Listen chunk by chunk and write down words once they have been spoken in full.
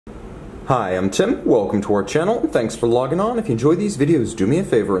Hi, I'm Tim. Welcome to our channel, and thanks for logging on. If you enjoy these videos, do me a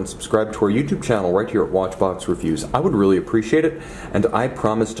favor and subscribe to our YouTube channel right here at Watchbox Reviews. I would really appreciate it, and I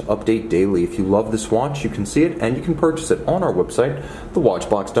promise to update daily. If you love this watch, you can see it, and you can purchase it on our website,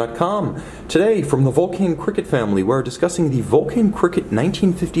 thewatchbox.com. Today, from the Vulcain Cricket family, we're discussing the Vulcain Cricket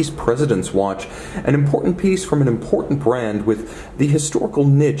 1950s President's Watch, an important piece from an important brand with the historical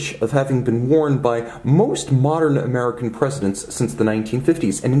niche of having been worn by most modern American presidents since the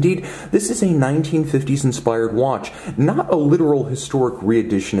 1950s. And indeed, this is a 1950s inspired watch, not a literal historic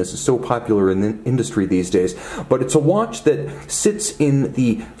re-edition as is so popular in the industry these days, but it's a watch that sits in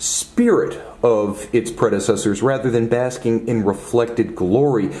the spirit of its predecessors rather than basking in reflected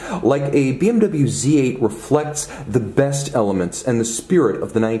glory. Like a BMW Z8 reflects the best elements and the spirit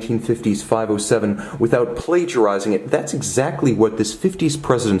of the 1950s 507 without plagiarizing it. That's exactly what this 50s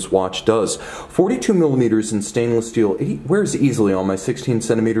President's Watch does. 42 millimeters in stainless steel. It wears easily on my 16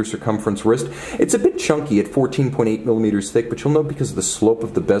 centimeter circumference wrist. It's a bit chunky at 14.8 millimeters thick, but you'll know because of the slope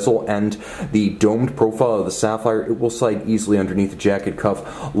of the bezel and the domed profile of the sapphire, it will slide easily underneath the jacket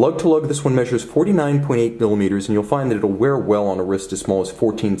cuff. Lug-to-lug, this one measures 49.8 millimeters, and you'll find that it'll wear well on a wrist as small as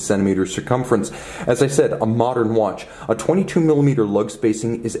 14 centimeters circumference. As I said, a modern watch. A 22 millimeter lug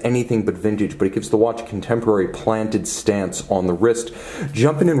spacing is anything but vintage, but it gives the watch a contemporary planted stance on the wrist.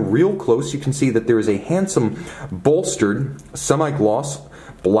 Jumping in real close, you can see that there is a handsome bolstered semi-gloss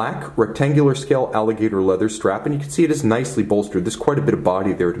black rectangular scale alligator leather strap, and you can see it is nicely bolstered. There's quite a bit of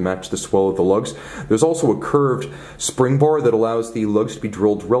body there to match the swell of the lugs. There's also a curved spring bar that allows the lugs to be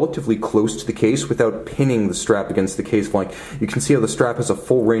drilled relatively close to the case without pinning the strap against the case flank. You can see how the strap has a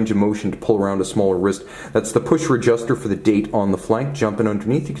full range of motion to pull around a smaller wrist. That's the pusher adjuster for the date on the flank. Jumping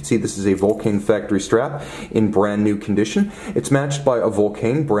underneath, you can see this is a Vulcain factory strap in brand new condition. It's matched by a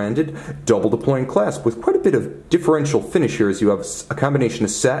Vulcain branded double deployant clasp with quite a bit of differential finish here, as you have a combination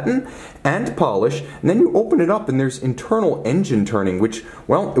of satin and polish, and then you open it up and there's internal engine turning, which,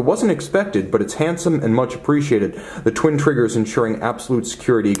 well, it wasn't expected, but it's handsome and much appreciated. The twin triggers ensuring absolute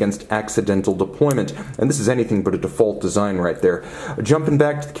security against accidental deployment, and this is anything but a default design right there. Jumping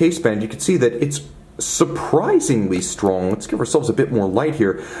back to the case band, you can see that it's surprisingly strong. Let's give ourselves a bit more light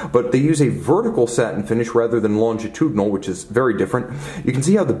here, but they use a vertical satin finish rather than longitudinal, which is very different. You can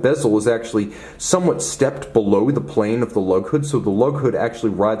see how the bezel is actually somewhat stepped below the plane of the lug hood, so the lug hood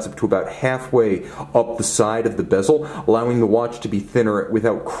actually rides up to about halfway up the side of the bezel, allowing the watch to be thinner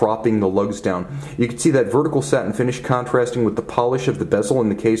without cropping the lugs down. You can see that vertical satin finish contrasting with the polish of the bezel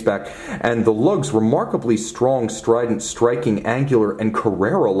and the case back, and the lugs remarkably strong, strident, striking, angular, and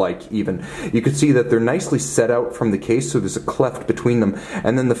Carrera-like even. You can see that they're nicely set out from the case, so there's a cleft between them,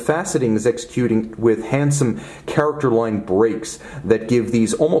 and then the faceting is executing with handsome character line breaks that give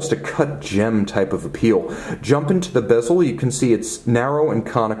these almost a cut gem type of appeal. Jump into the bezel, you can see it's narrow and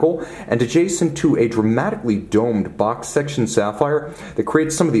conical, and adjacent to a dramatically domed box section sapphire that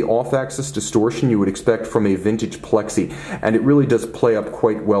creates some of the off-axis distortion you would expect from a vintage plexi, and it really does play up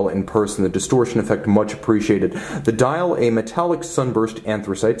quite well in person. The distortion effect much appreciated. The dial, a metallic sunburst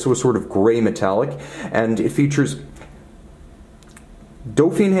anthracite, so a sort of gray metallic, and it features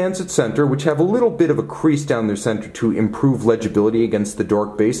Dauphine hands at center, which have a little bit of a crease down their center to improve legibility against the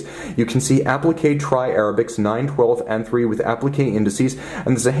dark base. You can see applique tri-arabics 9, 12, and 3 with applique indices, and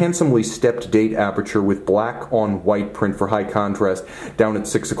there's a handsomely stepped date aperture with black on white print for high contrast down at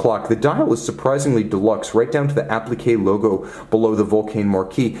 6 o'clock. The dial is surprisingly deluxe, right down to the applique logo below the Vulcain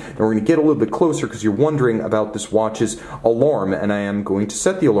marquee. And we're going to get a little bit closer because you're wondering about this watch's alarm, and I am going to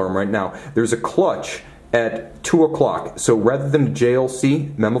set the alarm right now. There's a clutch at 2 o'clock. So rather than a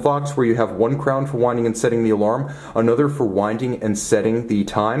JLC Memovox where you have one crown for winding and setting the alarm, another for winding and setting the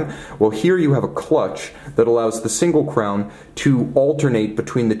time, well, here you have a clutch that allows the single crown to alternate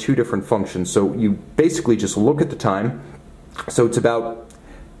between the two different functions. So you basically just look at the time. So it's about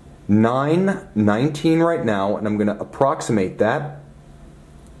 9:19 right now, and I'm going to approximate that.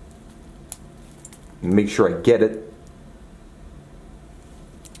 Make sure I get it.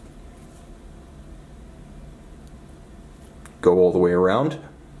 Go all the way around,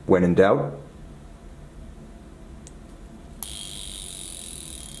 when in doubt.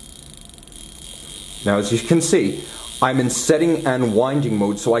 Now, as you can see, I'm in setting and winding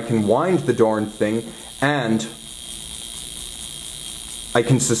mode, so I can wind the darn thing, and I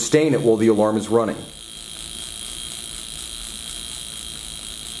can sustain it while the alarm is running.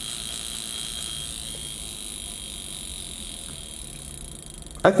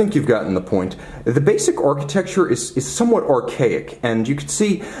 I think you've gotten the point. The basic architecture is somewhat archaic, and you can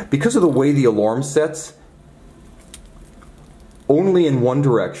see, because of the way the alarm sets, only in one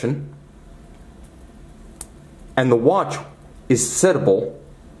direction, and the watch is settable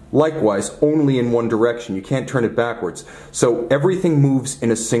likewise, only in one direction. You can't turn it backwards. So everything moves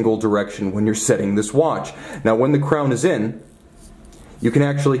in a single direction when you're setting this watch. Now, when the crown is in, you can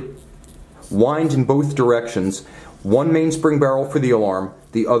actually wind in both directions. One mainspring barrel for the alarm,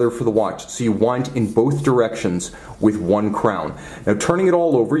 the other for the watch. So you wind in both directions with one crown. Now, turning it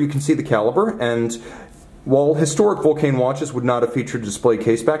all over, you can see the caliber, and while historic Vulcain watches would not have featured a display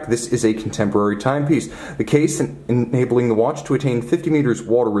caseback, this is a contemporary timepiece. The case enabling the watch to attain 50 meters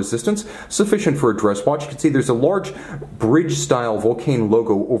water resistance, sufficient for a dress watch. You can see there's a large bridge-style Vulcain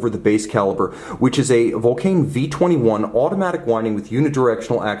logo over the base caliber, which is a Vulcain V21 automatic winding with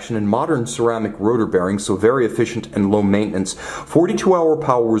unidirectional action and modern ceramic rotor bearings, so very efficient and low maintenance. 42-hour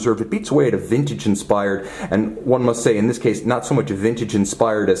power reserve. It beats away at a vintage-inspired, and one must say, in this case, not so much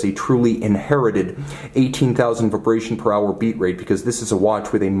vintage-inspired as a truly inherited 18,000 vibration per hour beat rate, because this is a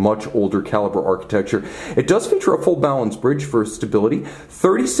watch with a much older caliber architecture. It does feature a full balance bridge for stability,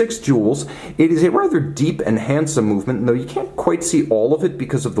 36 jewels. It is a rather deep and handsome movement, though you can't quite see all of it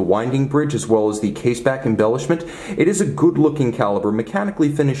because of the winding bridge as well as the caseback embellishment. It is a good looking caliber, mechanically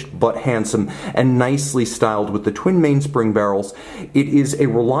finished but handsome and nicely styled with the twin mainspring barrels. It is a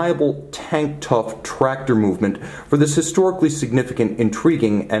reliable tank tough tractor movement for this historically significant,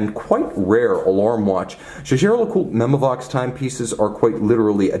 intriguing, and quite rare alarm watch. Jaeger-lecoultre Memovox timepieces are quite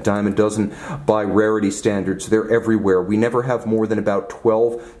literally a dime a dozen by rarity standards. They're everywhere. We never have more than about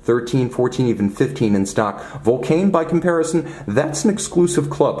 12, 13, 14, even 15 in stock. Vulcain, by comparison, that's an exclusive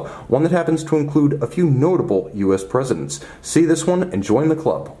club, one that happens to include a few notable US presidents. See this one and join the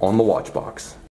club on the Watchbox.